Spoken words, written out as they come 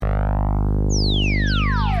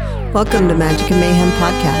Welcome to Magic and Mayhem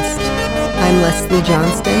Podcast. I'm Leslie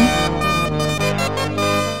Johnston.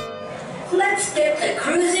 Let's get to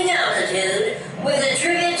cruising altitude with a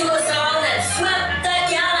tribute to a song that swept the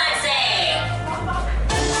galaxy.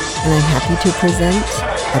 And I'm happy to present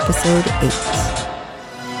episode 8.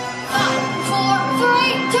 5, 4,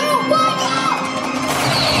 3, 2, 1,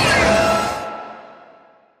 go!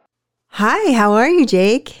 Hi, how are you,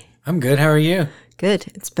 Jake? I'm good. How are you? Good.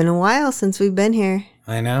 It's been a while since we've been here.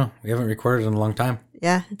 I know. We haven't recorded in a long time.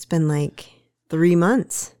 Yeah, it's been like 3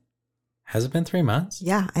 months. Has it been 3 months?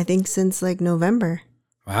 Yeah, I think since like November.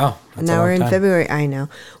 Wow. And now we're in February. I know.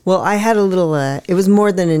 Well, I had a little, it was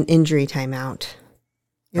more than an injury timeout.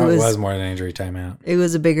 It was more than an injury timeout. It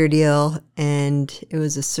was a bigger deal, and it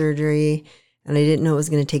was a surgery, and I didn't know it was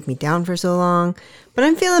going to take me down for so long. But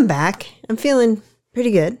I'm feeling back. I'm feeling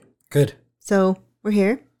pretty good. Good. So we're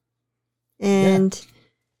here. And,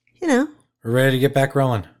 you know. We're ready to get back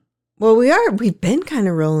rolling. Well, we are. We've been kind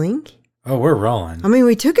of rolling. Oh, we're rolling. I mean,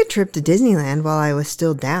 we took a trip to Disneyland while I was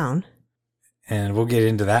still down. And we'll get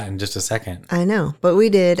into that in just a second. I know, but we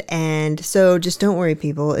did. And so just don't worry,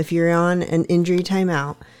 people. If you're on an injury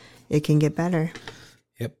timeout, it can get better.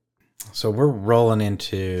 Yep. So we're rolling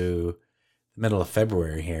into the middle of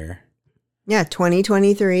February here. Yeah,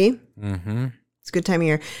 2023. Mm-hmm. It's a good time of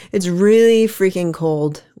year. It's really freaking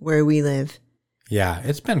cold where we live. Yeah,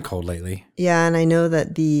 it's been cold lately. Yeah, and I know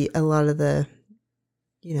that a lot of the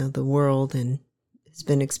world has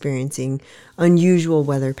been experiencing unusual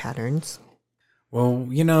weather patterns. Well,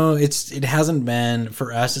 it hasn't been,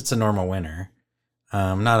 for us, it's a normal winter.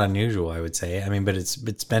 Not unusual, I would say. I mean, but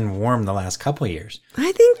it's been warm the last couple of years.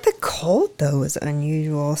 I think the cold, though, is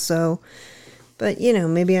unusual. So, but,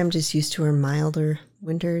 maybe I'm just used to our milder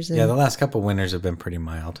winters. Yeah, the last couple of winters have been pretty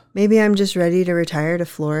mild. Maybe I'm just ready to retire to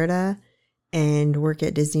Florida and work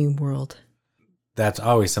at Disney World. That's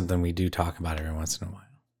always something we do talk about every once in a while.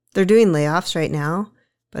 They're doing layoffs right now,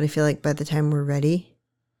 but I feel like by the time we're ready.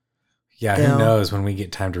 Yeah, who knows when we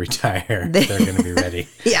get time to retire, they're going to be ready.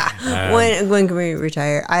 Yeah. When can we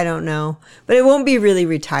retire? I don't know. But it won't be really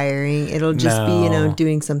retiring. It'll just be,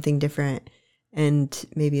 doing something different and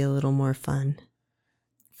maybe a little more fun.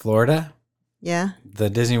 Florida? Yeah. The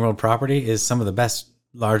Disney World property is some of the best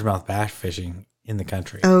largemouth bass fishing in the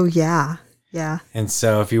country. Oh, yeah. Yeah. And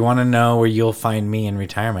so if you want to know where you'll find me in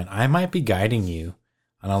retirement, I might be guiding you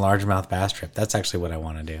on a largemouth bass trip. That's actually what I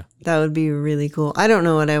want to do. That would be really cool. I don't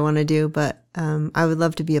know what I want to do, but I would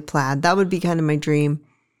love to be a plaid. That would be kind of my dream,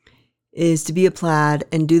 is to be a plaid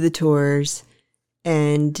and do the tours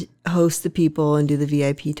and host the people and do the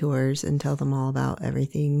VIP tours and tell them all about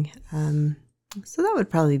everything. So that would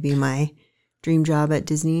probably be my dream job at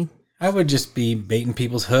Disney. I would just be baiting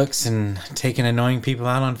people's hooks and taking annoying people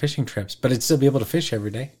out on fishing trips, but I'd still be able to fish every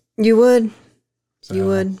day. You would. So, you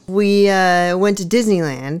would. We went to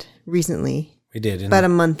Disneyland recently. We did. About a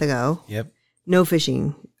month ago. Yep. No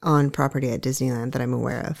fishing on property at Disneyland that I'm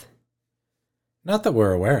aware of. Not that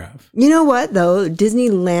we're aware of. You know what, though?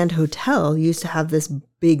 Disneyland Hotel used to have this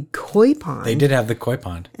big koi pond. They did have the koi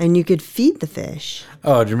pond. And you could feed the fish.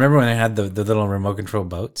 Oh, do you remember when they had the little remote control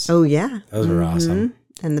boats? Oh, yeah. Those were awesome.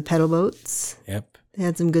 And the pedal boats. Yep. They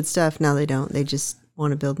had some good stuff. Now they don't. They just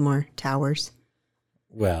want to build more towers.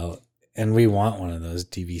 Well, and we want one of those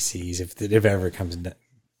DVCs if it ever comes in.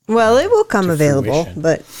 Well, it will come available, fruition.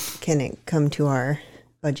 But can it come to our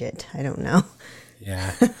budget? I don't know.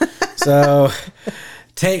 Yeah. So,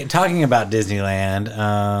 talking about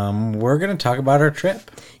Disneyland, we're going to talk about our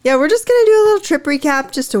trip. Yeah, we're just going to do a little trip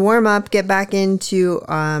recap just to warm up, get back into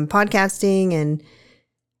podcasting and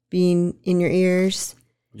being in your ears.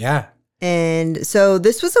 Yeah. And so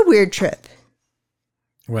this was a weird trip.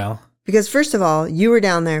 Well, because first of all, you were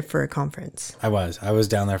down there for a conference. I was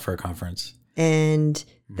down there for a conference. And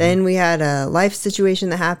then we had a life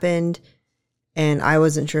situation that happened, and I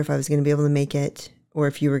wasn't sure if I was going to be able to make it or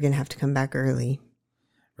if you were going to have to come back early.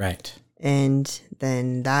 Right. And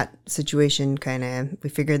then that situation we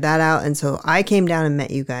figured that out. And so I came down and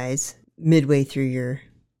met you guys midway through your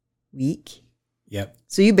week. Yep.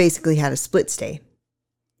 So you basically had a split stay.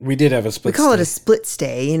 We did have a split stay. We call it a split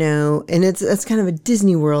stay, and that's kind of a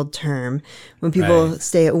Disney World term when people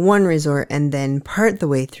stay at one resort and then part the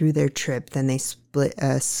way through their trip, then they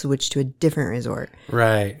switch to a different resort.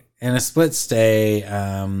 Right. And a split stay,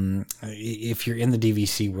 if you're in the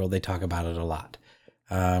DVC world, they talk about it a lot.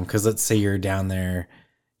 Because let's say you're down there,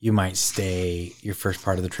 you might stay your first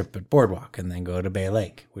part of the trip at Boardwalk and then go to Bay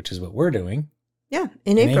Lake, which is what we're doing. Yeah.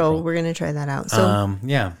 In April, we're going to try that out. So,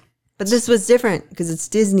 yeah. But this was different because it's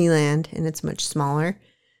Disneyland and it's much smaller.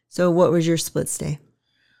 So what was your split stay?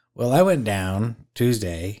 Well, I went down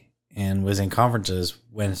Tuesday and was in conferences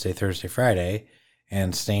Wednesday, Thursday, Friday,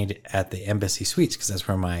 and stayed at the Embassy Suites because that's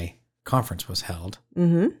where my conference was held,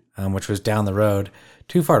 which was down the road,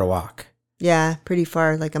 too far to walk. Yeah, pretty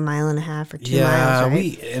far, like 1.5 miles or 2 miles,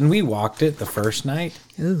 right? We walked it the first night.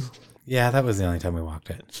 Ooh. Yeah, that was the only time we walked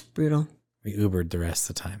it. Brutal. We Ubered the rest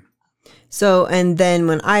of the time. So, and then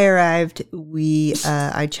when I arrived,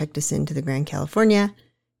 I checked us into the Grand California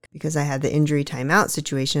because I had the injury timeout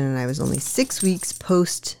situation and I was only 6 weeks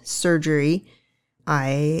post-surgery.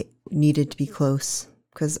 I needed to be close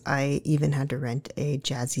because I even had to rent a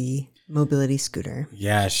Jazzy mobility scooter.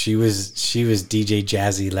 Yeah, she was DJ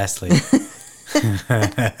Jazzy Leslie.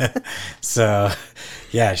 So,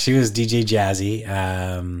 yeah, she was DJ Jazzy,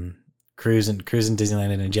 cruising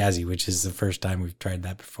Disneyland in a Jazzy, which is the first time we've tried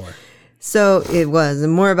that before. So it was,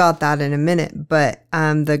 and more about that in a minute. But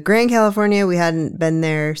the Grand California, we hadn't been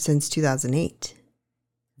there since 2008.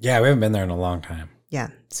 Yeah, we haven't been there in a long time. Yeah,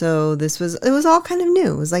 so it was all kind of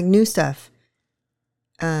new. It was like new stuff.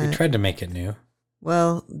 We tried to make it new.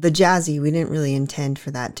 Well, the Jazzy, we didn't really intend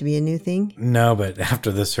for that to be a new thing. No, but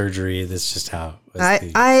after the surgery, that's just how it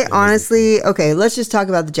was. I honestly, okay, let's just talk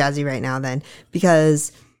about the Jazzy right now then.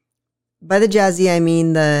 Because by the Jazzy, I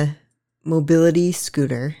mean the mobility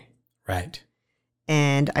scooter. Right.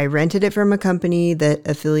 And I rented it from a company that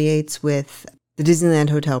affiliates with the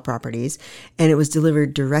Disneyland hotel properties. And it was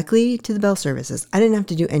delivered directly to the Bell Services. I didn't have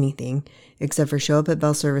to do anything except for show up at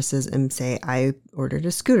Bell Services and say, I ordered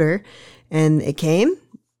a scooter. And it came.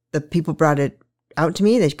 The people brought it out to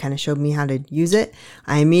me. They kind of showed me how to use it.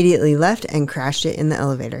 I immediately left and crashed it in the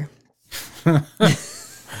elevator.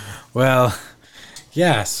 Well,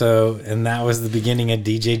 yeah. So, and that was the beginning of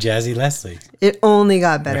DJ Jazzy Leslie. It only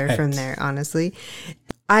got better from there, honestly.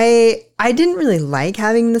 I didn't really like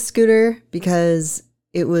having the scooter because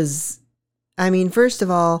it was, I mean, first of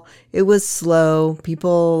all, it was slow.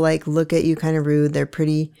 People like look at you kind of rude. They're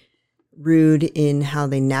pretty rude in how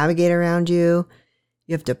they navigate around you.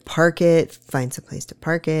 You have to park it, find some place to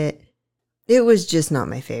park it. It was just not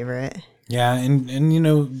my favorite. Yeah, and you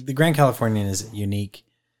know, the Grand Californian is unique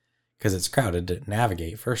because it's crowded to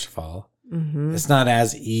navigate, first of all. Mm-hmm. It's not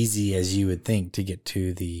as easy as you would think to get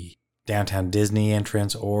to the downtown Disney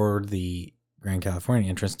entrance or the Grand California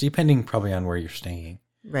entrance, depending probably on where you're staying.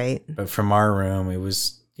 Right. But from our room, it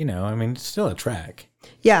was, you know, I mean, it's still a trek.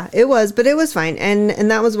 Yeah, it was, but it was fine. And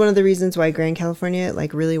that was one of the reasons why Grand California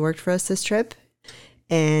like really worked for us this trip.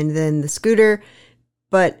 And then the scooter,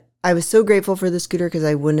 but I was so grateful for the scooter because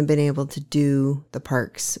I wouldn't have been able to do the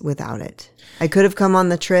parks without it. I could have come on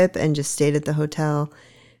the trip and just stayed at the hotel,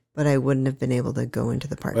 but I wouldn't have been able to go into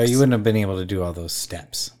the parks. Well, you wouldn't have been able to do all those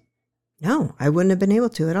steps. No, I wouldn't have been able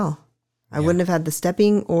to at all. I wouldn't have had the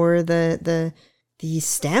stepping or the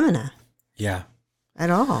stamina. Yeah. At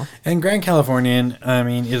all. And Grand Californian, I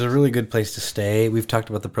mean, is a really good place to stay. We've talked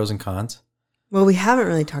about the pros and cons. Well, we haven't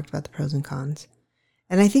really talked about the pros and cons.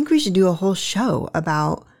 And I think we should do a whole show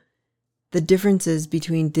about the differences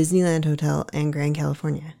between Disneyland Hotel and Grand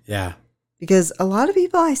California. Yeah. Because a lot of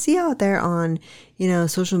people I see out there on, you know,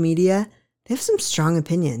 social media, they have some strong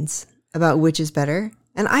opinions about which is better.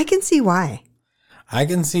 And I can see why. I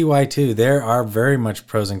can see why, too. There are very much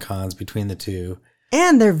pros and cons between the two.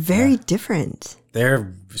 And they're very different.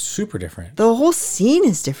 They're super different. The whole scene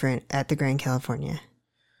is different at the Grand California.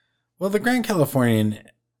 Well, the Grand Californian,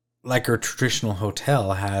 like a traditional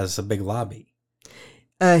hotel, has a big lobby.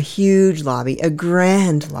 A huge lobby, a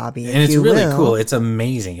grand lobby, and it's really cool. It's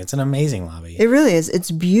amazing. It's an amazing lobby. It really is.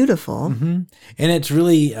 It's beautiful. Mm-hmm. And it's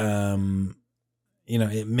really, you know,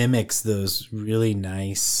 it mimics those really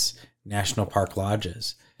nice national park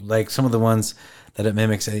lodges. Like some of the ones that it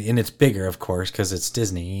mimics, and it's bigger, of course, because it's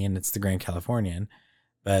Disney and it's the Grand Californian.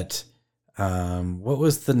 But what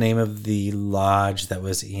was the name of the lodge that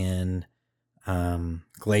was in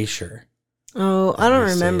Glacier? Oh, I don't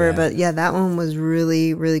remember, but yeah, that one was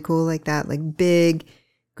really, really cool like that. Like big,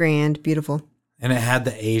 grand, beautiful. And it had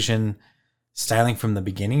the Asian styling from the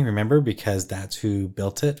beginning, remember? Because that's who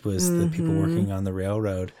built it, was the people working on the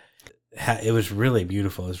railroad. It was really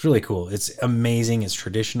beautiful. It's really cool. It's amazing. It's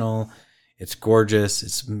traditional. It's gorgeous.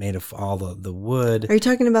 It's made of all the wood. Are you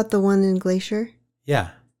talking about the one in Glacier? Yeah.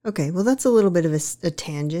 Okay, well, that's a little bit of a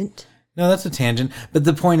tangent. No, that's a tangent. But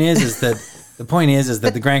the point is that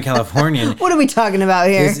the Grand Californian. What are we talking about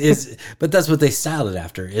here? But that's what they styled it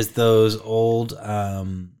after. Is those old.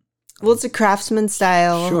 Well, it's a craftsman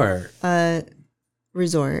style.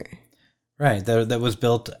 Resort. Right, that was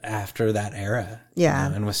built after that era.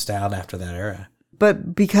 Yeah, and was styled after that era.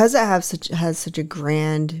 But because it has such a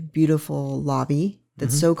grand, beautiful lobby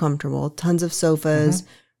that's so comfortable, tons of sofas,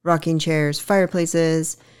 rocking chairs,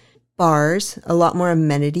 fireplaces, bars, a lot more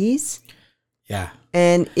amenities. Yeah.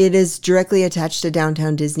 And it is directly attached to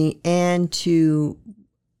Downtown Disney and to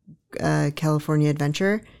California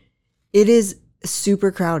Adventure. It is super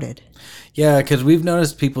crowded. Yeah, because we've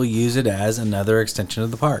noticed people use it as another extension of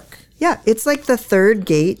the park. Yeah, it's like the third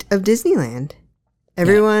gate of Disneyland.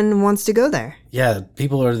 Everyone wants to go there. Yeah,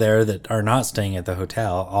 people are there that are not staying at the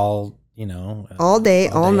hotel all day,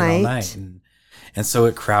 all night. And so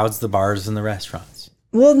it crowds the bars and the restaurants.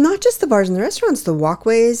 Well, not just the bars and the restaurants, the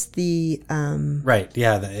walkways, right,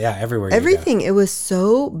 everywhere. Everything. It was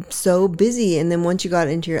so busy, and then once you got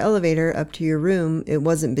into your elevator up to your room, it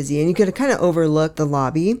wasn't busy, and you could kind of overlook the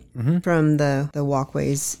lobby from the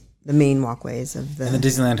walkways, the main walkways of the. And the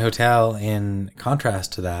Disneyland Hotel, in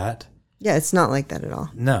contrast to that. Yeah, it's not like that at all.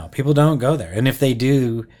 No, people don't go there, and if they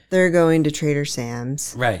do, they're going to Trader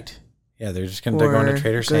Sam's. Right. Yeah, they're just going to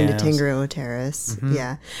Trader Sam's. Going to Tangaroa Terrace.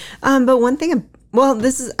 Yeah. But one thing,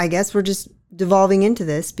 I guess we're just devolving into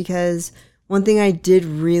this because one thing I did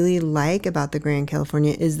really like about the Grand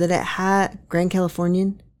California is that it had Grand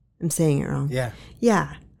Californian. I'm saying it wrong. Yeah.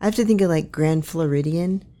 Yeah. I have to think of like Grand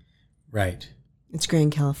Floridian. Right. It's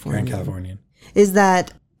Grand Californian. Grand Californian. Is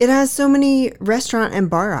that it has so many restaurant and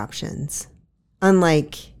bar options,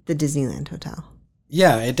 unlike the Disneyland Hotel.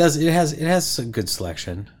 Yeah, it does. It has a good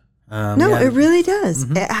selection. It really does.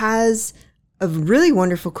 Mm-hmm. It has a really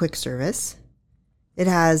wonderful quick service. It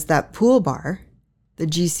has that pool bar, the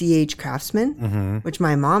GCH Craftsman, which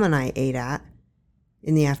my mom and I ate at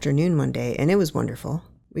in the afternoon one day, and it was wonderful.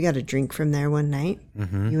 We got a drink from there one night.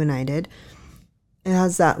 You and I did. It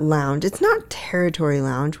has that lounge. It's not Territory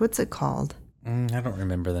Lounge. What's it called? I don't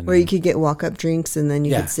remember the name. Where you could get walk-up drinks and then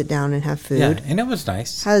you could sit down and have food. Yeah, and it was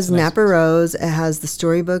nice. It has Napa Rose. It has the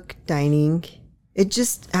Storybook Dining. It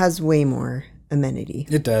just has way more amenity.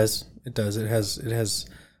 It does. It has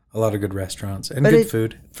a lot of good restaurants and good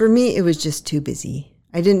food. For me, it was just too busy.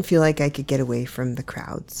 I didn't feel like I could get away from the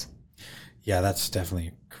crowds. Yeah, that's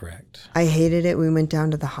definitely correct. I hated it. We went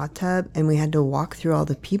down to the hot tub and we had to walk through all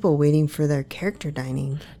the people waiting for their character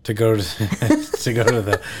dining. To go to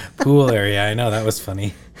the pool area. I know, that was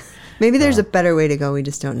funny. Maybe there's a better way to go. We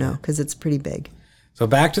just don't know because it's pretty big. So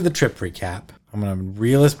back to the trip recap. I'm going to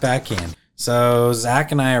reel us back in. So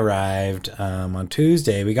Zach and I arrived on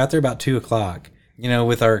Tuesday. We got there about 2:00.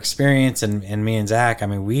 With our experience and me and Zach, I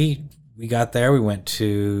mean, we got there. We went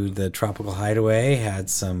to the Tropical Hideaway, had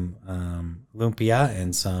some lumpia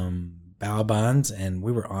and some bao buns, and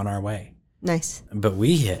we were on our way. Nice. But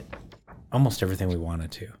we hit almost everything we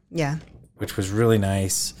wanted to. Yeah. Which was really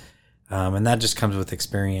nice. And that just comes with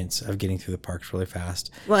experience of getting through the parks really fast.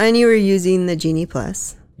 Well, and you were using the Genie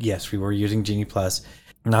Plus. Yes, we were using Genie Plus.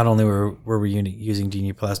 Not only were we using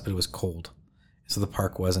Genie Plus, but it was cold. So the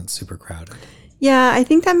park wasn't super crowded. Yeah, I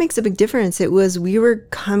think that makes a big difference. We were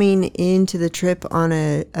coming into the trip on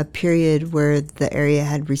a period where the area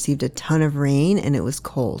had received a ton of rain and it was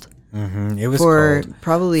cold. It was for cold.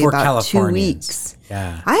 Probably for about 2 weeks.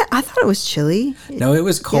 Yeah. I thought it was chilly. No, it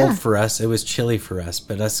was cold for us. It was chilly for us,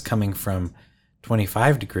 but us coming from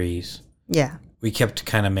 25 degrees. Yeah. We kept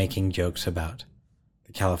kind of making jokes about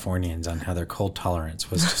Californians on how their cold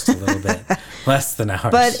tolerance was just a little bit less than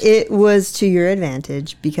ours. But it was to your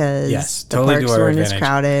advantage because totally the parks weren't as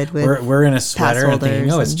crowded. We're in a sweater and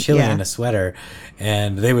thinking, it's chilly in a sweater.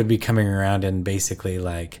 And they would be coming around in basically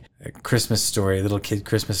like a Christmas Story, little kid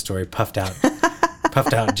Christmas Story, puffed out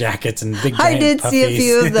jackets and big giant I did puffies. See a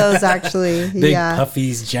few of those actually. Big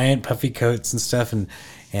puffies, giant puffy coats and stuff.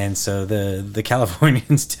 And so the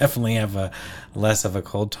Californians definitely have a less of a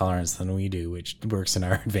cold tolerance than we do, which works in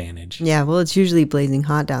our advantage. Yeah, well, it's usually blazing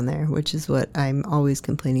hot down there, which is what I'm always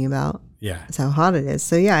complaining about. Yeah. It's how hot it is.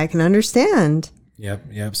 So, yeah, I can understand.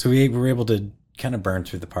 Yep. So we were able to kind of burn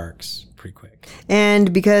through the parks pretty quick.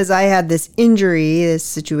 And because I had this injury, this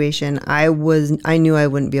situation, I knew I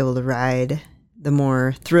wouldn't be able to ride the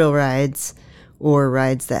more thrill rides or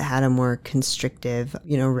rides that had a more constrictive,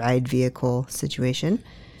 ride vehicle situation.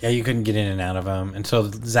 Yeah, you couldn't get in and out of them. And so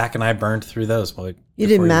Zach and I burned through those. You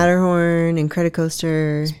did Matterhorn and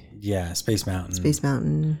Credicoaster. Yeah, Space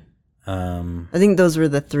Mountain. I think those were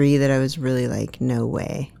the 3 that I was really like, no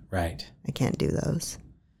way. Right. I can't do those.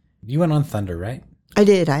 You went on Thunder, right? I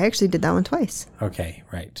did. I actually did that one twice. Okay,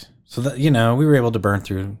 right. So, we were able to burn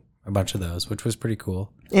through a bunch of those, which was pretty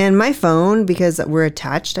cool. And my phone, because we're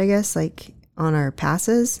attached, I guess, like on our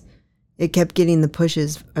passes, it kept getting the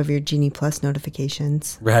pushes of your Genie Plus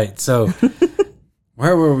notifications. Right. So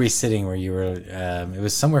where were we sitting where you were? It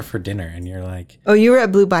was somewhere for dinner and you're like... Oh, you were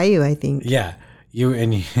at Blue Bayou, I think. Yeah. You're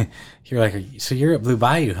like, so you're at Blue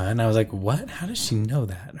Bayou, huh? And I was like, what? How does she know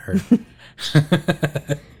that?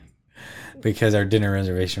 because our dinner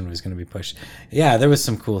reservation was going to be pushed. Yeah, there was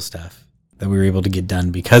some cool stuff that we were able to get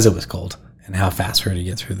done because it was cold and how fast we were to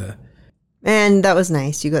get through the... And that was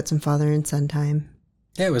nice. You got some father and son time.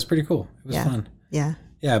 Yeah, it was pretty cool. It was fun. Yeah.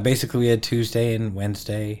 Yeah, basically we had Tuesday and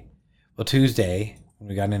Wednesday. Well, Tuesday, when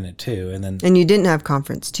we got in at 2, and then... And you didn't have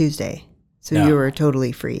conference Tuesday, so No. you were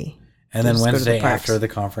totally free. And then Just go to the Wednesday parks. after the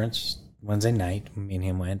conference, Wednesday night, me and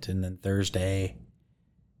him went, and then Thursday,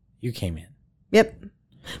 you came in. Yep.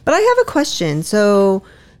 But I have a question. So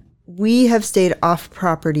we have stayed off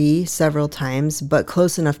property several times, but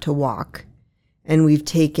close enough to walk. And we've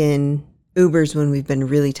taken Ubers when we've been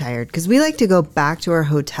really tired because we like to go back to our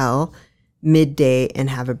hotel midday and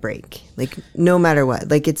have a break. Like no matter what,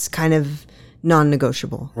 like it's kind of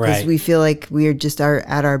non-negotiable because Right. we feel like we're just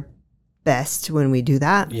at our best when we do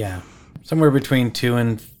that. Yeah. Somewhere between 2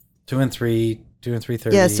 and 3, 2 and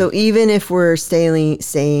 3:30. Yeah, so even if we're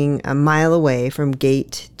staying a mile away from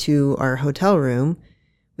gate to our hotel room,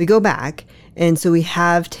 we go back. And so we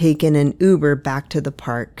have taken an Uber back to the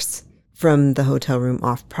parks from the hotel room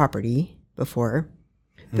off property before.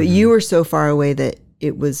 But you were so far away that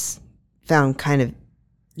it was found kind of,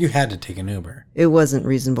 You had to take an Uber. it wasn't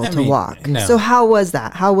reasonable I to mean, walk. no. So how was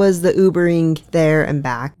that? How was the Ubering there and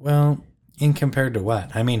back? Well, in compared to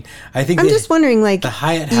what? I mean, I think I'm just wondering, like, the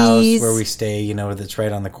Hyatt House ease where we stay, you know, that's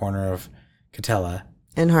right on the corner of Catella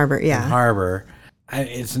and Harbor, yeah. and Harbor,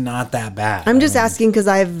 it's not that bad. I'm just I mean, asking because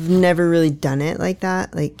I've never really done it like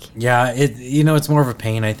that. Like, Yeah, it's more of a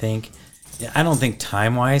pain, I think. Yeah, I don't think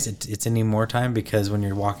time-wise it's any more time because when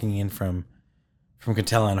you're walking in from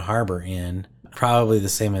Catella and Harbor in, probably the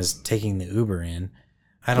same as taking the Uber in.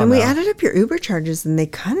 I don't and know. we added up your Uber charges and they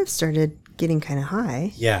kind of started getting kind of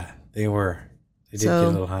high. Yeah, they were. They did So- get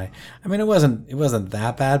a little high. I mean, it wasn't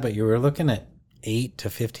that bad, but you were looking at $8 to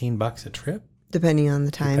 $15 a trip, Depending on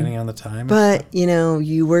the time. depending on the time. But, you know,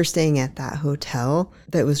 you were staying at that hotel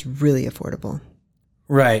that was really affordable.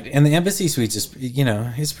 Right, and the Embassy Suites is,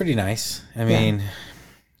 it's pretty nice. I mean,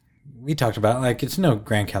 we talked about like it's no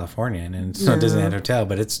Grand Californian and it's no Disneyland hotel,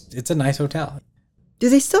 but it's a nice hotel. Do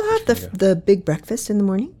they still have the big breakfast in the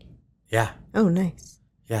morning? Yeah, Oh, nice.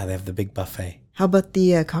 yeah, they have the big buffet. How about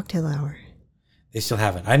the cocktail hour? They still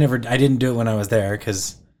have it. I didn't do it when I was there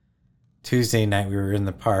because Tuesday night we were in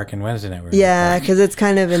the park and Wednesday night we were in the Yeah, park. because it's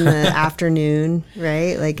kind of in the afternoon,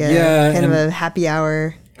 right? Like kind of and- a happy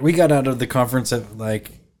hour. We got out of the conference at like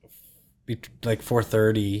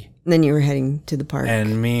 4:30, And then you were heading to the park.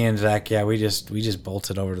 and me and Zach, we just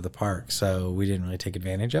bolted over to the park, so we didn't really take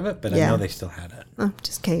advantage of it. But I Yeah. know they still had it. Oh,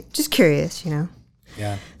 just curious, you know.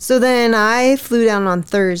 Yeah, So then I flew down on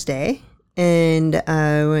Thursday and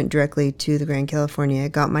went directly to the Grand California,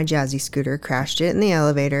 got my Jazzy scooter, crashed it in the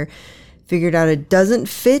elevator, figured out it doesn't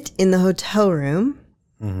fit in the hotel room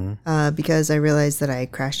because I realized that I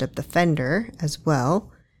crashed up the fender as well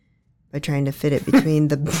by trying to fit it between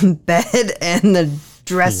the bed and the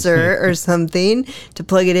dresser or something to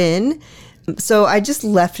plug it in. So I just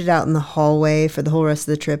left it out in the hallway for the whole rest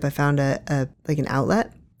of the trip. I found a like an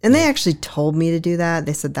outlet. And they actually told me to do that.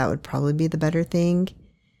 They said that would probably be the better thing.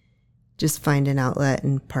 Just find an outlet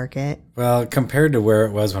and park it. well, compared to where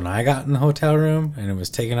it was when I got in the hotel room and it was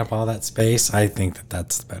taking up all that space, I think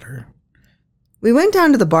that's better. We went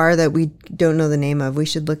down to the bar that we don't know the name of. We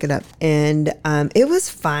should look it up. And it was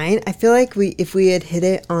fine. I feel like if we had hit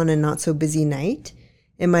it on a not so busy night,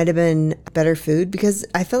 it might have been better food because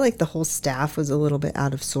I felt like the whole staff was a little bit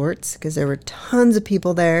out of sorts because there were tons of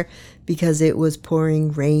people there because it was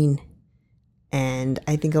pouring rain. And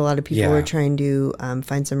I think a lot of people were trying to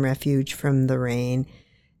find some refuge from the rain.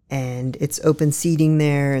 And it's open seating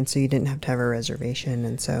there, and so you didn't have to have a reservation.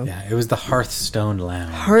 And so Yeah, it was the Hearthstone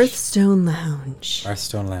Lounge. Hearthstone Lounge.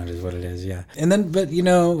 Hearthstone Lounge is what it is, yeah. And then, but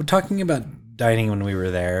talking about dining when we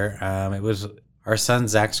were there, it was our son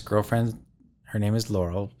Zach's girlfriend. Her name is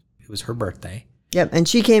Laurel. It was her birthday. Yep, and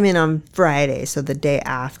she came in on Friday, so the day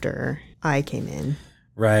after I came in.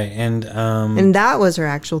 Right, and that was her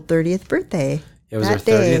actual 30th birthday. it was that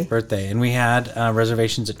her 30th day. birthday. And we had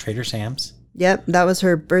reservations at Trader Sam's. Yep, that was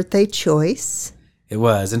her birthday choice. It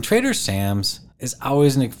was. And Trader Sam's is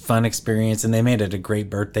always a fun experience, and they made it a great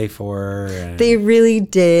birthday for her. And They really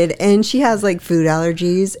did. And she has like food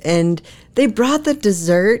allergies, and they brought the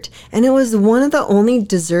dessert, and it was one of the only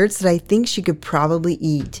desserts that I think she could probably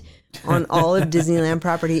eat on all of Disneyland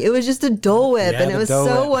property. It was just a Dole Whip, Yeah, and it the was Dole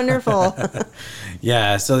so Whip. wonderful.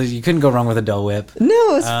 yeah, so you couldn't go wrong with a Dole Whip. No,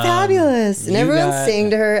 it was fabulous. And you everyone got- sang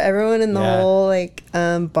to her. Everyone in the Yeah.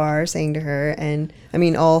 whole bar sang to her. And I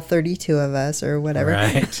mean, all 32 of us or whatever.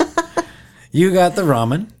 Right. You got the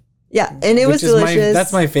ramen. Yeah, and it was which is delicious.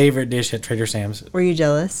 that's my favorite dish at Trader Sam's. Were you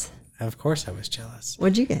jealous? Of course I was jealous.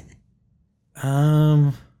 What'd you get?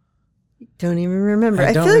 Don't even remember.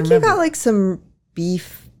 I feel like you got like some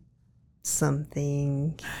beef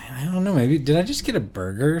something. I don't know. Maybe did I just get a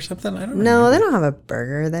burger or something? I don't know. No, they don't have a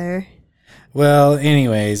burger there. Well,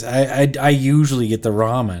 anyways, I usually get the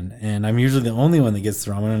ramen, and I'm usually the only one that gets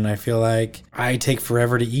the ramen, and I feel like I take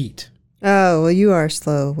forever to eat. Oh, well, you are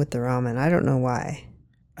slow with the ramen. I don't know why.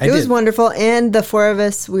 It was wonderful, and the four of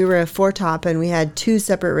us, we were a four top, and we had 2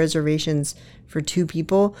 separate reservations for 2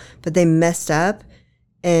 people, but they messed up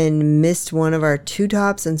and missed one of our 2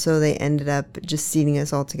 tops, and so they ended up just seating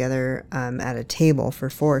us all together at a table for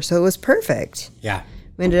 4. So it was perfect. Yeah.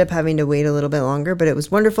 We ended up having to wait a little bit longer, but it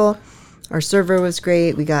was wonderful. Our server was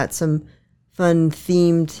great. We got some fun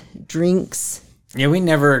themed drinks. Yeah, we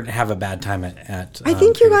never have a bad time at I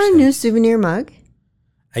think you got a new souvenir mug.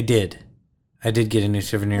 I did get a new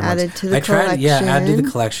souvenir mug. Added to the collection. Add to the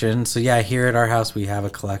collection. So yeah, here at our house we have a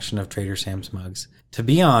collection of Trader Sam's mugs. To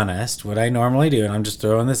be honest, what I normally do, and I'm just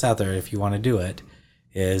throwing this out there if you want to do it,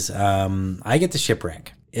 is I get the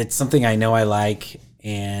shipwreck. It's something I know I like,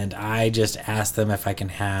 and I just ask them if I can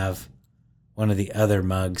have one of the other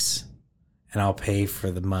mugs. And I'll pay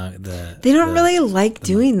for the mug. They don't really like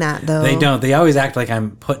doing that, though. They don't. They always act like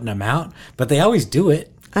I'm putting them out, but they always do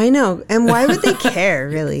it. I know. And why would they care,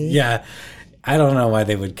 really? Yeah. I don't know why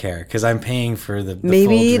they would care, because I'm paying for the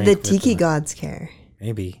maybe full the drink tiki gods care.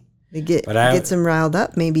 Maybe. They gets them riled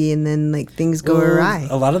up, maybe, and then like things go awry.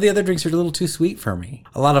 A lot of the other drinks are a little too sweet for me.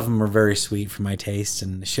 A lot of them are very sweet for my taste,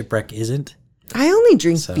 and the shipwreck isn't. I only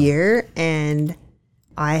drink beer, and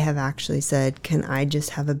I have actually said, can I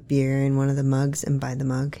just have a beer in one of the mugs and buy the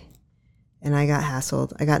mug? And I got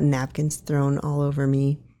hassled. I got napkins thrown all over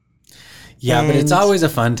me. Yeah, but it's always a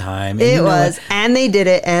fun time. And it was. And they did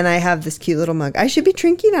it. And I have this cute little mug. I should be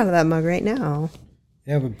drinking out of that mug right now.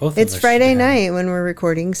 Yeah, but both of us. It's Friday night when we're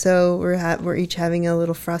recording, so we're each having a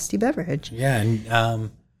little frosty beverage. Yeah,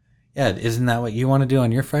 and isn't that what you want to do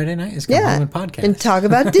on your Friday night? Is come home and podcast. And talk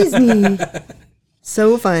about Disney.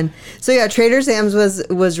 So fun. So yeah, Trader Sam's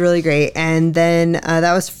was really great. And then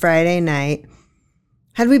that was Friday night.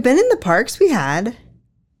 Had we been in the parks? We had.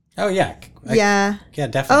 Oh, yeah. Yeah,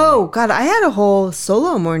 definitely. Oh, God, I had a whole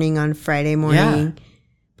solo morning on Friday morning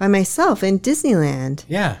by myself in Disneyland.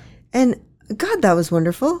 Yeah. And, God, that was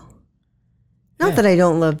wonderful. Not that I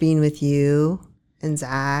don't love being with you and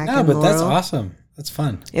Zach and but Laurel. That's awesome. That's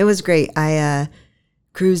fun. It was great. I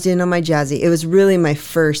cruised in on my Jazzy. It was really my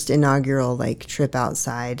first inaugural trip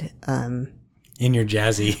outside. In your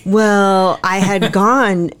Jazzy. Well, I had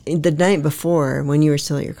gone the night before when you were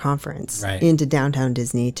still at your conference into downtown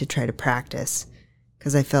Disney to try to practice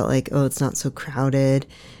because I felt like, it's not so crowded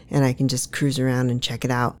and I can just cruise around and check it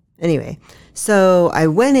out. Anyway, so I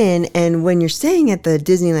went in, and when you're staying at the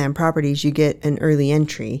Disneyland properties, you get an early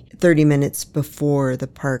entry 30 minutes before the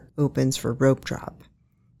park opens for rope drop.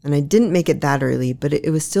 And I didn't make it that early, but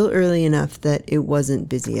it was still early enough that it wasn't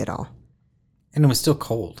busy at all. And it was still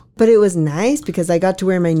cold. But it was nice because I got to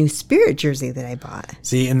wear my new Spirit jersey that I bought.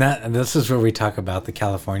 See, and this is where we talk about the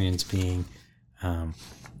Californians being a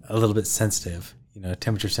little bit sensitive,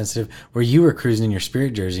 temperature sensitive, where you were cruising in your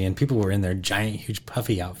Spirit jersey and people were in their giant, huge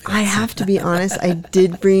puffy outfits. I have to be honest. I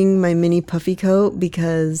did bring my mini puffy coat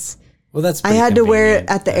because I had to wear it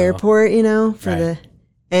at the airport, for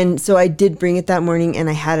and so I did bring it that morning, and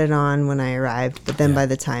I had it on when I arrived. But then by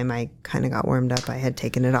the time I kind of got warmed up, I had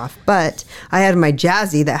taken it off. But I had my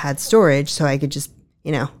Jazzy that had storage, so I could just,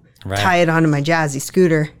 tie it onto my Jazzy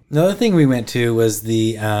scooter. Another thing we went to was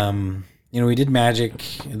the, we did magic,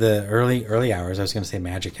 the early hours. I was going to say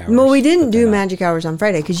magic hours. Well, we didn't do magic hours on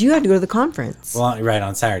Friday because you had to go to the conference. Well, right,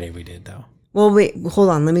 on Saturday we did, though. Well, wait, hold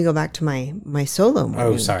on. Let me go back to my solo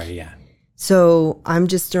morning. Oh, sorry, yeah. So I'm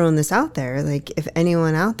just throwing this out there. If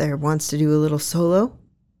anyone out there wants to do a little solo,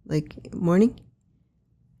 morning,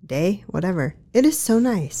 day, whatever, it is so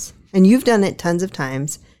nice. And you've done it tons of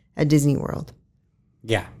times at Disney World.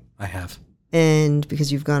 Yeah, I have. And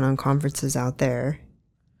because you've gone on conferences out there.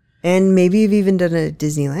 And maybe you've even done it at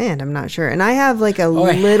Disneyland. I'm not sure. And I have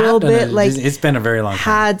little bit it's been a very long time.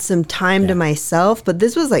 Had some time to myself. But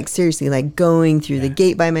this was seriously going through the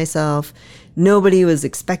gate by myself. Nobody was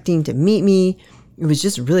expecting to meet me. It was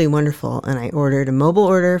just really wonderful. And I ordered a mobile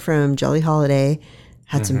order from Jolly Holiday,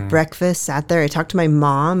 had some breakfast, sat there. I talked to my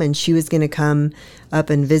mom, and she was going to come up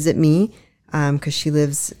and visit me because she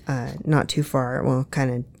lives not too far, well,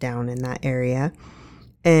 kind of down in that area.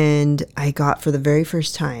 And I got, for the very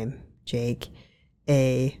first time, Jake,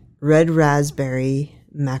 a red raspberry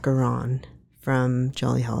macaron from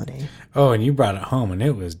Jolly Holiday. Oh, and you brought it home, and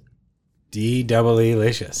it was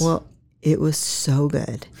delicious. Well, It was so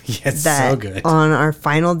good. Yeah, it's so good. On our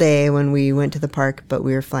final day when we went to the park, but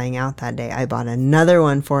we were flying out that day, I bought another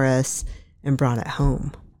one for us and brought it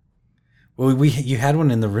home. Well, you had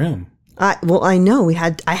one in the room. I know.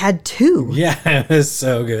 I had 2. Yeah, it was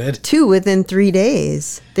so good. 2 within 3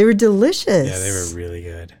 days. They were delicious. Yeah, they were really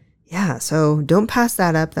good. Yeah, so don't pass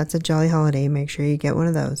that up. That's a jolly holiday. Make sure you get one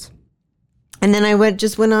of those. And then I went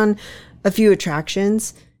on a few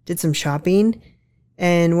attractions, did some shopping,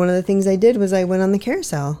 and one of the things I did was I went on the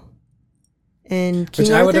carousel. And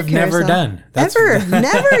Which I would have never done.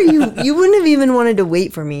 Never. You wouldn't have even wanted to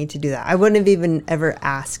wait for me to do that. I wouldn't have even ever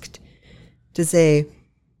asked to say,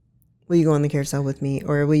 will you go on the carousel with me,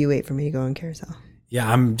 or will you wait for me to go on carousel?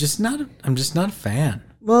 Yeah, I'm just not a fan.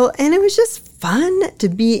 Well, and it was just fun to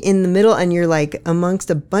be in the middle, and you're like amongst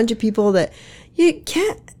a bunch of people that you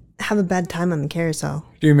can't have a bad time on the carousel.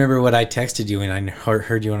 Do you remember what I texted you when I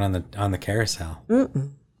heard you on the carousel?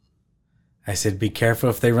 Mm-mm. I said, "Be careful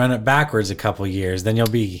if they run it backwards a couple years, then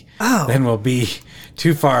then we'll be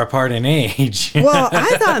too far apart in age." Well,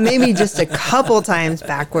 I thought maybe just a couple times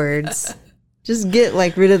backwards. Just get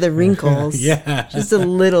rid of the wrinkles. Yeah. Just a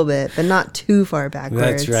little bit, but not too far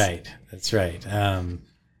backwards. That's right.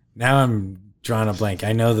 Now I'm drawing a blank.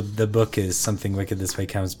 I know the book is Something Wicked This Way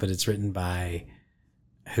Comes, but it's written by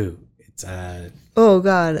who? It's oh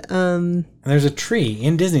God. There's a tree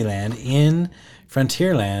in Disneyland in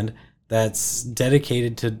Frontierland that's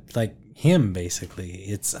dedicated to him basically.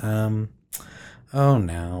 It's we'll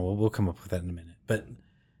come up with that in a minute. But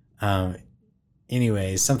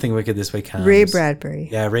anyways, Something Wicked This Way Comes. Ray Bradbury.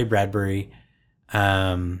 Yeah, Ray Bradbury.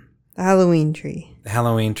 The Halloween tree. The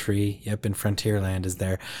Halloween tree, yep, in Frontierland is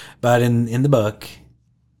there. But in the book,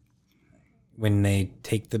 when they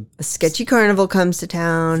take a sketchy carnival comes to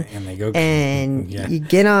town, and they go, and you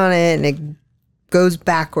get on it, and it goes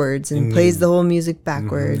backwards and plays the whole music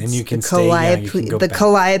backwards. And you can the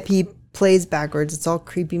calliope plays backwards. It's all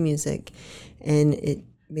creepy music, and it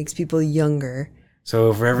makes people younger.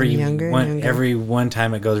 So for every one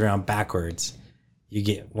time it goes around backwards, you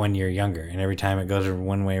get 1 year younger, and every time it goes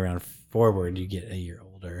one way around forward, you get a year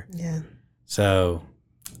older. Yeah. So,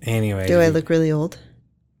 anyway. Do I look really old?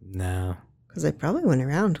 No. Because I probably went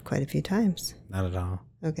around quite a few times. Not at all.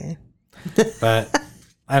 Okay. But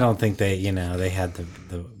I don't think they had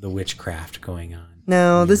the witchcraft going on.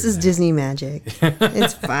 No, this is Disney magic.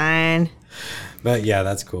 It's fine. But yeah,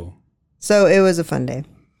 that's cool. So it was a fun day.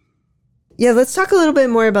 Yeah, let's talk a little bit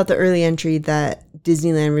more about the early entry that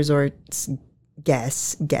Disneyland Resorts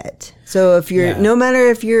guests get. So no matter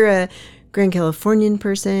if you're a Grand Californian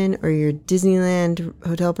person or you're a Disneyland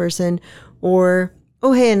hotel person, or,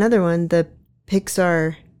 oh, hey, another one, the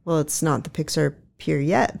Pixar, well, it's not the Pixar Pier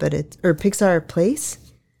yet, but or Pixar Place.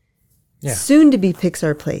 Yeah. Soon to be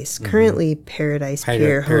Pixar Place. Mm-hmm. Currently Paradise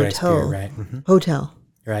Pier Hotel. Pier, right. Mm-hmm. Hotel.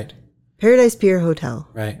 Right. Paradise Pier Hotel.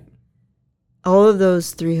 Right. All of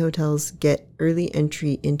those 3 hotels get early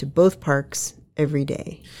entry into both parks every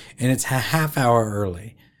day. And it's a half hour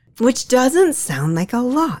early. Which doesn't sound like a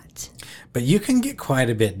lot. But you can get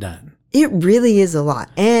quite a bit done. It really is a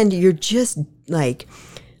lot. And you're just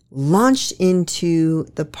launched into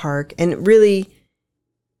the park, and really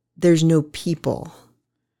there's no people.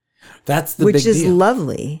 That's the big deal. Which is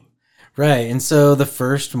lovely. Right. And so the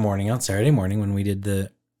first morning, on Saturday morning, when we did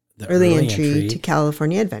the early entry to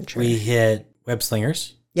California Adventure, we hit Web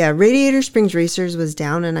Slingers. Yeah, Radiator Springs Racers was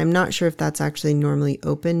down, and I'm not sure if that's actually normally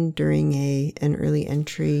open during an early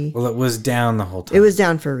entry. Well, it was down the whole time. It was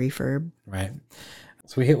down for refurb. Right.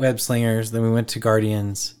 So we hit Web Slingers, then we went to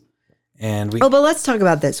Guardians, and but let's talk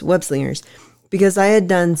about this, Web Slingers, because I had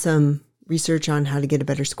done some research on how to get a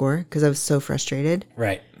better score because I was so frustrated.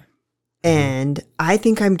 Right. And I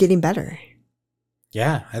think I'm getting better.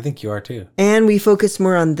 Yeah, I think you are too. And we focus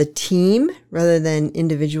more on the team rather than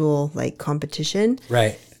individual competition.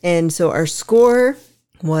 Right. And so our score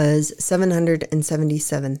was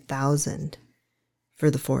 777,000 for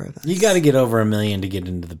the 4 of us. You got to get over 1 million to get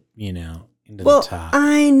into the, into the top.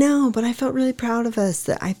 I know, but I felt really proud of us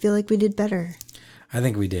that I feel like we did better. I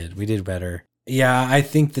think we did. We did better. Yeah, I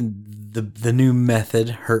think the new method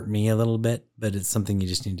hurt me a little bit, but it's something you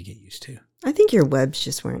just need to get used to. I think your webs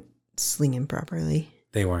just weren't slinging properly.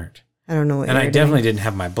 They weren't. I don't know what. And I definitely didn't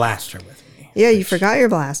have my blaster with me. Yeah, you forgot your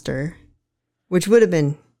blaster, which would have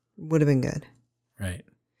been good. Right.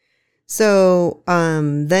 So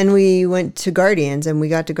then we went to Guardians, and we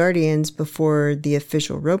got to Guardians before the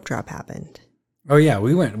official rope drop happened. Oh yeah,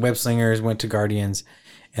 we went Web Slingers, went to Guardians,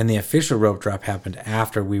 and the official rope drop happened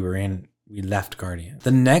after we left Guardians.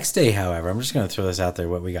 The next day, however, I'm just going to throw this out there,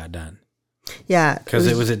 what we got done. Yeah. Because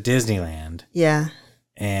it was at Disneyland. Yeah.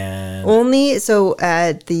 And Only, so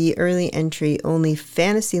at the early entry, only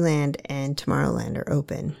Fantasyland and Tomorrowland are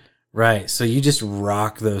open. right. So you just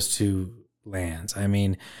rock those two lands. I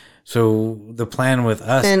mean, so the plan with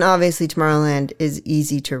us, And obviously Tomorrowland is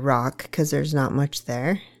easy to rock because there's not much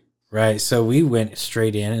there. right? So we went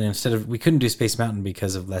straight in, and we couldn't do Space Mountain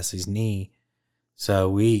because of Leslie's knee. So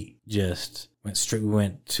we just went straight. We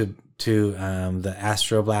went to the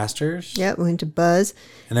Astro Blasters. Yep, we went to Buzz.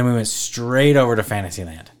 And then we went straight over to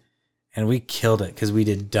Fantasyland. And we killed it because we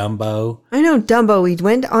did Dumbo. I know, Dumbo. We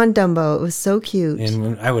went on Dumbo. It was so cute.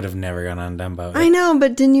 And I would have never gone on Dumbo. I know,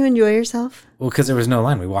 but didn't you enjoy yourself? Well, because there was no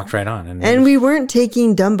line. We walked right on. And we weren't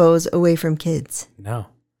taking Dumbos away from kids. No.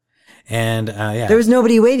 And yeah. There was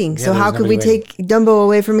nobody waiting. Yeah, So there how was could we nobody take Dumbo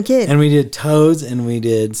away from a kid? And we did Toads, and we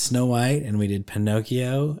did Snow White, and we did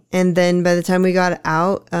Pinocchio. And then by the time we got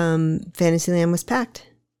out, Fantasyland was packed.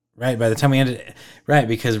 Right. By the time we ended, right,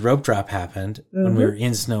 because Rope Drop happened when we were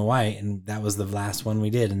in Snow White, and that was the last one we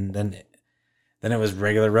did. And then it was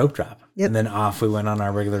regular Rope Drop. Yep. And then off we went on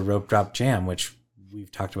our regular Rope Drop jam, which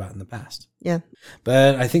we've talked about in the past. Yeah.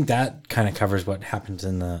 But I think that kind of covers what happens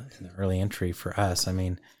in the early entry for us. I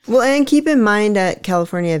mean, Well, and keep in mind at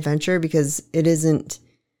California Adventure, because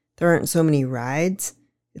there aren't so many rides.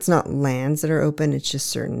 It's not lands that are open. It's just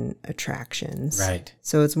certain attractions. right.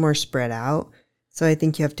 So it's more spread out. So I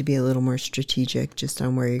think you have to be a little more strategic just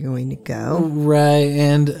on where you're going to go. Right.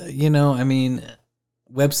 And, I mean,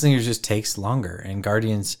 Web Slingers just takes longer, and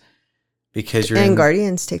Guardians, because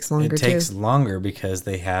Guardians takes longer too. It takes longer because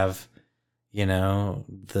they have,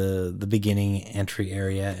 the beginning entry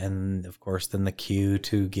area, and of course then the queue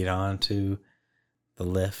to get on to the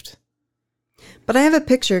lift. But I have a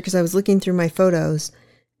picture because I was looking through my photos,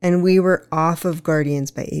 and we were off of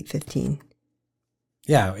Guardians by 8:15.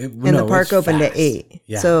 Yeah. And the park opened at 8.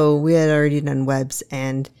 Yeah. So we had already done Webs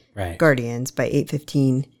and Right. Guardians by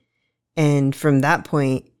 8:15. And from that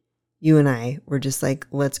point, you and I were just like,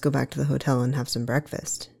 let's go back to the hotel and have some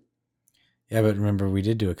breakfast. Yeah, but remember, we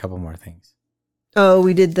did do a couple more things. Oh,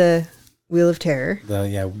 we did the Wheel of Terror.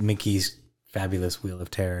 Mickey's Fabulous Wheel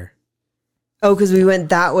of Terror. Oh, because we went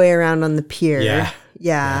that way around on the pier.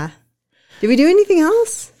 Yeah. Did we do anything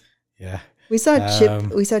else? Yeah. We saw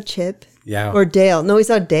Chip. We saw Chip. Yeah. Or Dale. No, we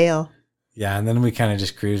saw Dale. Yeah, and then we kind of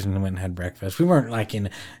just cruised and went and had breakfast. We weren't like in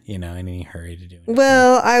any hurry to do it.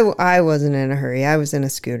 Well, I wasn't in a hurry. I was in a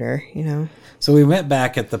scooter, So we went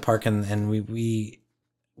back at the park, and we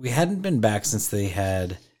hadn't been back since they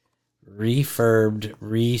had refurbed,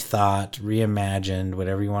 rethought, reimagined,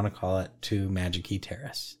 whatever you want to call it, to Magic Key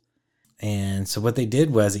Terrace. And so what they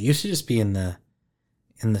did was, it used to just be in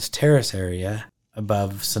this terrace area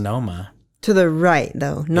above Sonoma. To the right,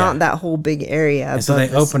 though, not that whole big area. And so they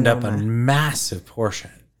opened up a Sonoma. massive portion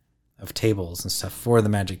of tables and stuff for the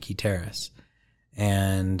Magic Key Terrace.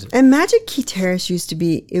 And Magic Key Terrace used to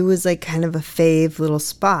be, it was like kind of a fave little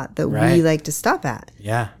spot that we like to stop at.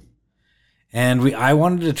 yeah. And I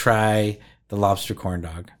wanted to try the lobster corn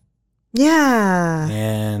dog. Yeah.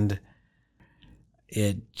 And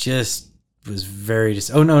it just was very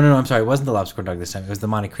oh no, I'm sorry, it wasn't the lobster corn dog this time. It was the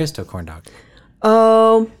Monte Cristo corn dog.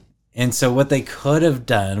 Oh. And so what they could have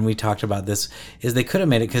done, we talked about this, is they could have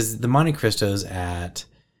made it, because the Monte Cristos at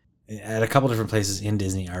a couple different places in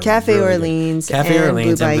Disney are Cafe really Orleans, good. Cafe and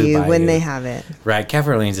Orleans Blue and Blue Bayou Bayou when they have it. Right, Cafe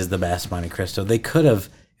Orleans is the best Monte Cristo. They could have,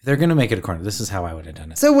 if they're going to make it a corner, this is how I would have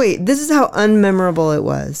done it. So wait, this is how unmemorable it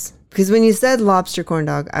was. Because when you said lobster corn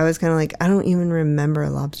dog, I was kind of like, I don't even remember a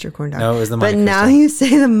lobster corn dog. No, it was the Monte Cristo. But now you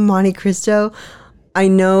say the Monte Cristo, I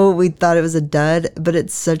know we thought it was a dud, but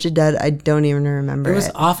it's such a dud, I don't even remember It was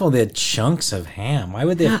it. awful. They had chunks of ham. Why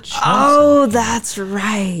would they have chunks Oh, of ham? that's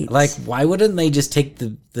right. Like, why wouldn't they just take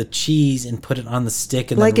the cheese and put it on the stick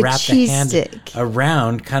and Like then a wrap the cheese hand stick.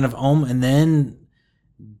 around, kind of and then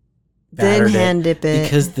battered hand dip it.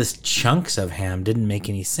 Because the chunks of ham didn't make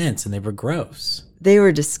any sense and they were gross. They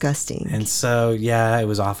were disgusting. And so, yeah, it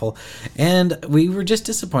was awful. And we were just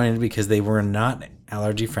disappointed because they were not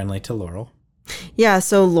allergy friendly to Laurel. Yeah,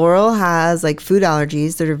 so Laurel has like food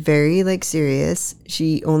allergies that are very like serious.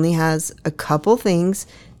 She only has a couple things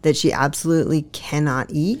that she absolutely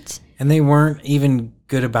cannot eat. And they weren't even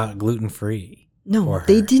good about gluten free. No,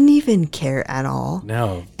 they didn't even care at all.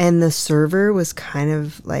 No. And the server was kind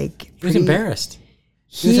of like He was embarrassed.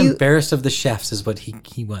 He was embarrassed of the chefs is what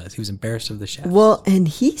he was. He was embarrassed of the chefs. Well, and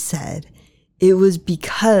he said it was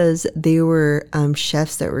because they were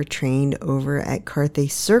chefs that were trained over at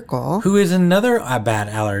Carthay Circle. Who is another bad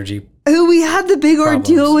allergy. Who we had the big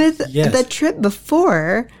ordeal with Yes. that trip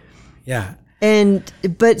before. Yeah. And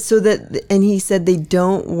he said they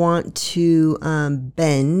don't want to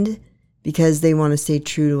bend because they want to stay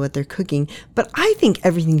true to what they're cooking. But I think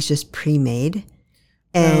everything's just pre-made.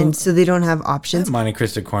 And so they don't have options. That Monte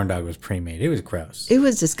Cristo corn dog was pre-made. It was gross. It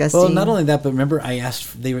was disgusting. Well, not only that, but remember I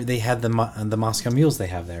asked, they had the Moscow mules they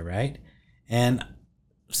have there, right? And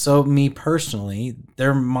so me personally,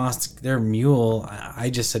 their mule, I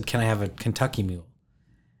just said, can I have a Kentucky mule?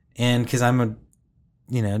 And because I'm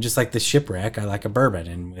just like the shipwreck, I like a bourbon.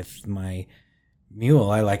 And with my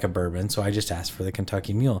mule, I like a bourbon. So I just asked for the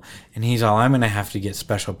Kentucky mule. And he's all, I'm going to have to get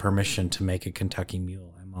special permission to make a Kentucky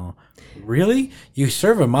mule. I'm all, really? You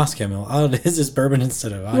serve a Moscow mule? Oh, this is bourbon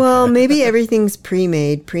instead of vodka. Well, maybe everything's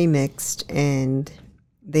pre-made, pre-mixed, and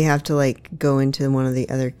they have to like go into one of the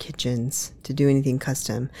other kitchens to do anything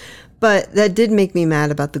custom. But that did make me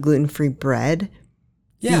mad about the gluten-free bread.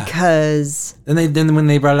 Yeah. Because then when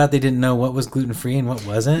they brought it out, they didn't know what was gluten-free and what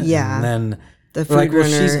wasn't. Yeah. And then the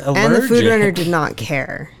food runner did not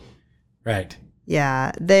care. Right.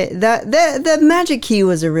 Yeah. The magic key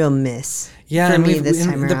was a real miss. Yeah, for me this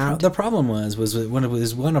time around. The problem was when it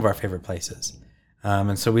was one of our favorite places.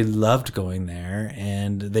 And so we loved going there,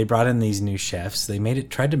 and they brought in these new chefs. They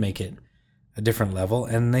tried to make it a different level,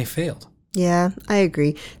 and they failed. Yeah, I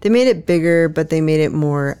agree. They made it bigger, but they made it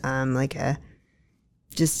more Yeah.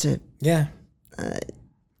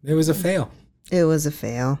 It was a fail. It was a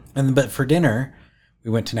fail. But for dinner,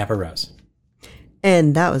 we went to Napa Rose.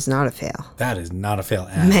 And that was not a fail. That is not a fail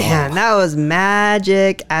at all. Man, that was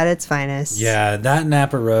magic at its finest. Yeah, that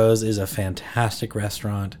Napa Rose is a fantastic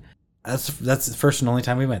restaurant. That's the first and only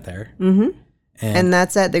time we went there. Mm-hmm. And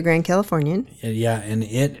that's at the Grand Californian. Yeah, and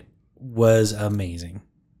it was amazing.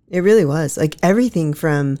 It really was. Like everything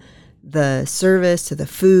from the service to the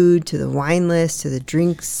food to the wine list to the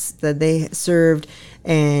drinks that they served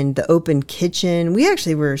and the open kitchen. We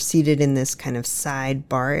actually were seated in this kind of side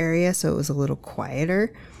bar area, so it was a little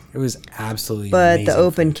quieter. It was absolutely But amazing the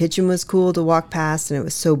open food. kitchen was cool to walk past, and it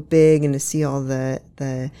was so big, and to see all the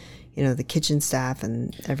kitchen staff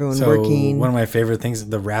and everyone working. One of my favorite things,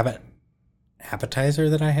 the rabbit appetizer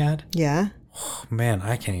that I had. Yeah. Oh, man,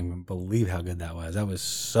 I can't even believe how good that was. That was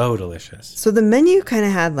so delicious. So the menu kind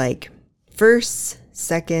of had like firsts,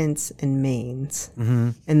 seconds, and mains,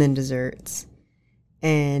 and then desserts.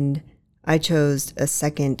 And I chose a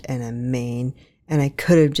second and a main, and I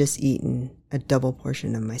could have just eaten a double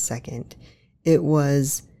portion of my second. It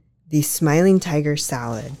was the Smiling Tiger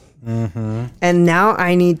salad. Mm-hmm. And now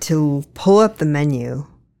I need to pull up the menu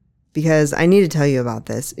because I need to tell you about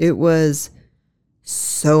this. It was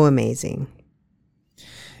so amazing.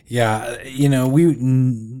 Yeah,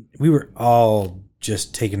 we were all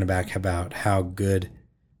just taken aback about how good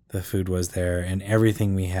the food was there, and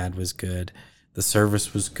everything we had was good. The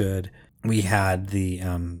service was good. We had the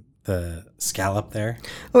scallop there.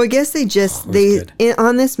 Oh, I guess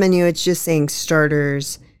on this menu it's just saying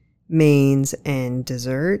starters, mains, and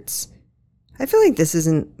desserts. I feel like this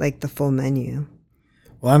isn't like the full menu.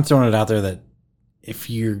 Well, I'm throwing it out there that if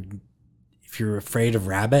you're afraid of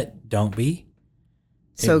rabbit, don't be.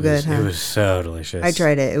 So good, huh? It was so delicious. I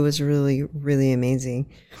tried it. It was really, really amazing.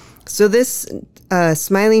 So this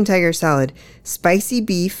Smiling Tiger salad, spicy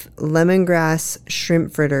beef, lemongrass,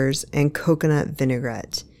 shrimp fritters, and coconut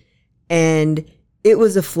vinaigrette. And it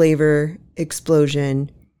was a flavor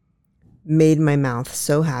explosion. Made my mouth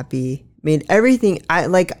so happy. Made everything.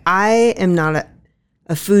 I am not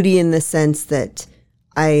a foodie in the sense that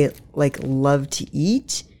I love to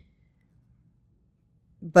eat,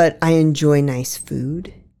 but I enjoy nice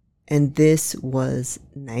food, and this was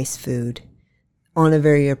nice food on a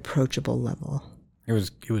very approachable level. It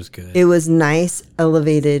was good. It was nice,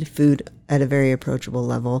 elevated food at a very approachable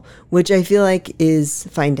level, which I feel like is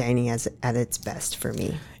fine dining at its best for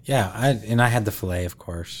me. Yeah, I had the filet, of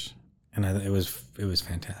course, and it was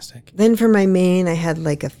fantastic. Then for my main, I had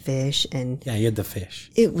like a fish, and yeah, you had the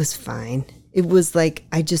fish. It was fine. It was like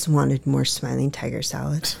I just wanted more Smiling Tiger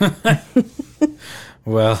salad.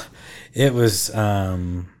 Well, it was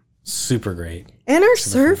super great. And our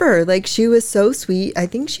server, she was so sweet. I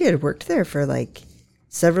think she had worked there for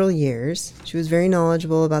several years. She was very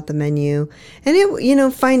knowledgeable about the menu. And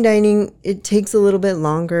it, fine dining, it takes a little bit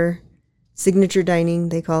longer. Signature dining,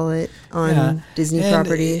 they call it on Disney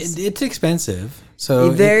properties. It's expensive. So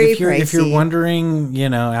very pricey. If you're wondering,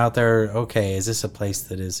 out there, okay, is this a place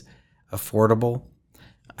that is affordable?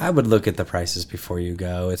 I would look at the prices before you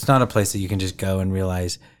go. It's not a place that you can just go and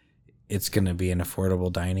realize it's going to be an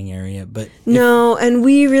affordable dining area. But no, and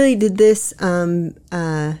we really did this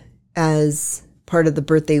as part of the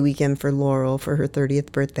birthday weekend for Laurel for her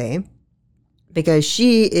 30th birthday, because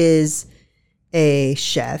she is a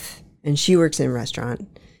chef and she works in a restaurant.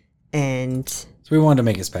 And so we wanted to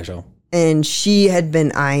make it special. And she had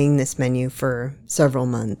been eyeing this menu for several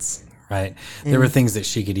months. Right. There were things that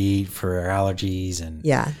she could eat for her allergies and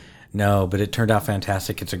Yeah. no, but it turned out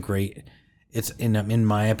fantastic. It's in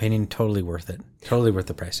my opinion, totally worth it. Totally worth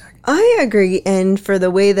the price tag. I agree. And for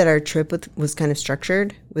the way that our trip was kind of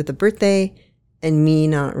structured with a birthday and me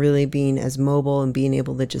not really being as mobile and being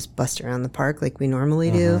able to just bust around the park like we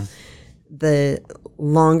normally do, the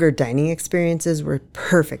longer dining experiences were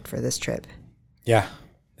perfect for this trip. Yeah.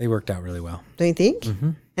 They worked out really well. Don't you think?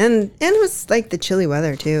 Mm-hmm. And it was like the chilly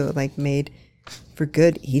weather too, like made for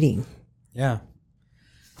good eating. Yeah.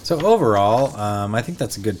 So overall, I think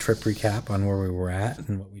that's a good trip recap on where we were at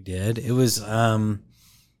and what we did. It was,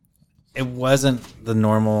 it wasn't the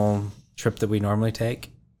normal trip that we normally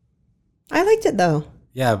take. I liked it though.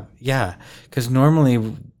 Yeah, yeah. Because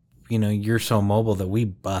normally, you're so mobile that we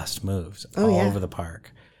bust moves all over the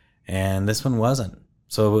park, and this one wasn't.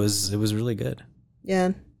 So it was really good.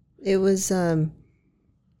 Yeah, it was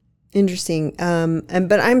interesting.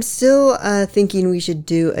 But I'm still thinking we should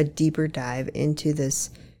do a deeper dive into this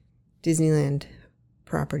Disneyland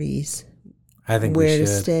properties. I think where we should.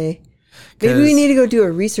 To stay. Maybe we need to go do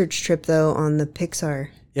a research trip though on the Pixar.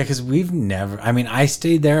 Yeah, because we've never. I mean, I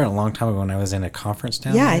stayed there a long time ago when I was in a conference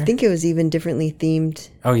down there. Yeah, I think it was even differently themed.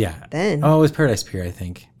 Oh yeah. Then. Oh, it was Paradise Pier, I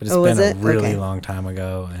think, but it's been a really long time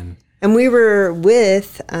ago, and we were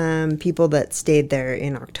with people that stayed there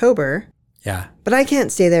in October. Yeah. But I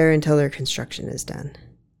can't stay there until their construction is done.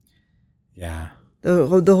 Yeah. The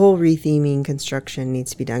whole retheming construction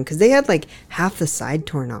needs to be done because they had like half the side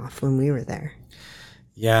torn off when we were there.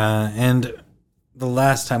 Yeah, and the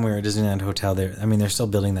last time we were at Disneyland Hotel, they're still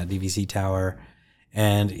building that DVC tower,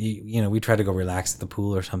 and we tried to go relax at the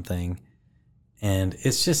pool or something, and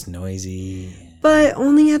it's just noisy. But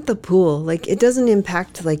only at the pool. Like it doesn't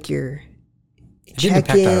impact like your check-in. It didn't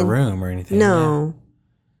impact our room or anything. No. Yeah.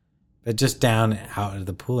 But just down out of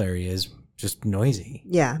the pool area is just noisy.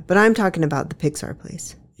 Yeah, but I'm talking about the Pixar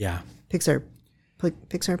place. Yeah. Pixar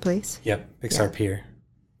place? Yep, Pixar Pier.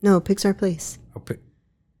 No, Pixar place. Oh,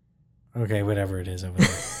 okay, whatever it is over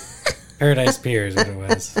there. Paradise Pier is what it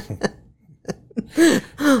was.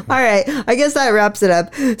 All right, I guess that wraps it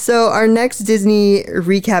up. So our next Disney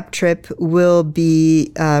recap trip will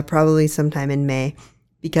be probably sometime in May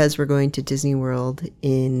because we're going to Disney World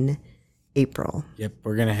in April. Yep,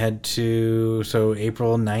 we're going to head to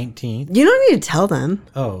April 19th. You don't need to tell them.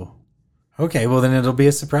 Oh, okay. Well, then it'll be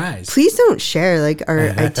a surprise. Please don't share like our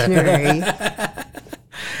itinerary.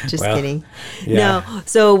 Just kidding. Yeah. No.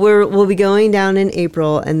 So we'll be going down in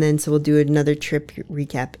April, and then so we'll do another trip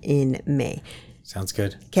recap in May. Sounds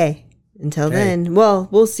good. Okay. Until then, well,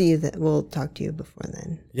 we'll see that. We'll talk to you before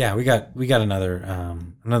then. Yeah, we got we got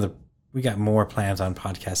more plans on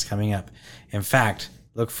podcasts coming up. In fact,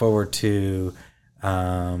 look forward to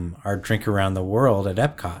our drink around the world at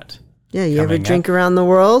Epcot. Yeah, you ever drink around the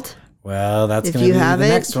world? Well, that's going to be the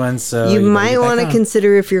next one. So you might want to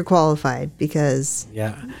consider if you're qualified because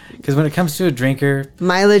when it comes to a drinker,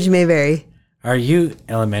 mileage may vary. Are you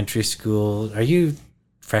elementary school? Are you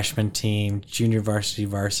freshman team, junior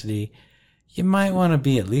varsity? You might want to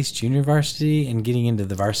be at least junior varsity and getting into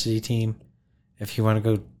the varsity team if you want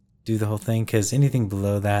to go do the whole thing. Because anything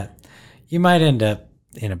below that, you might end up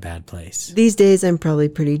in a bad place. These days, I'm probably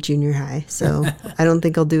pretty junior high, so I don't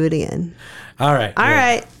think I'll do it again. All right. All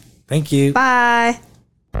right. Thank you. Bye.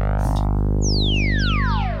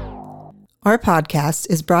 Our podcast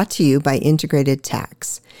is brought to you by Integrated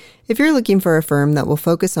Tax. If you're looking for a firm that will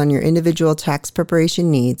focus on your individual tax preparation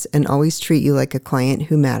needs and always treat you like a client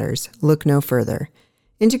who matters, look no further.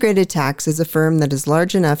 Integrated Tax is a firm that is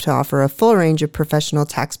large enough to offer a full range of professional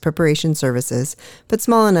tax preparation services, but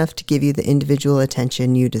small enough to give you the individual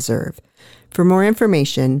attention you deserve. For more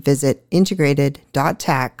information, visit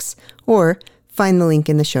integrated.tax or find the link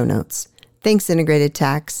in the show notes. Thanks, Integrated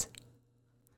Tax.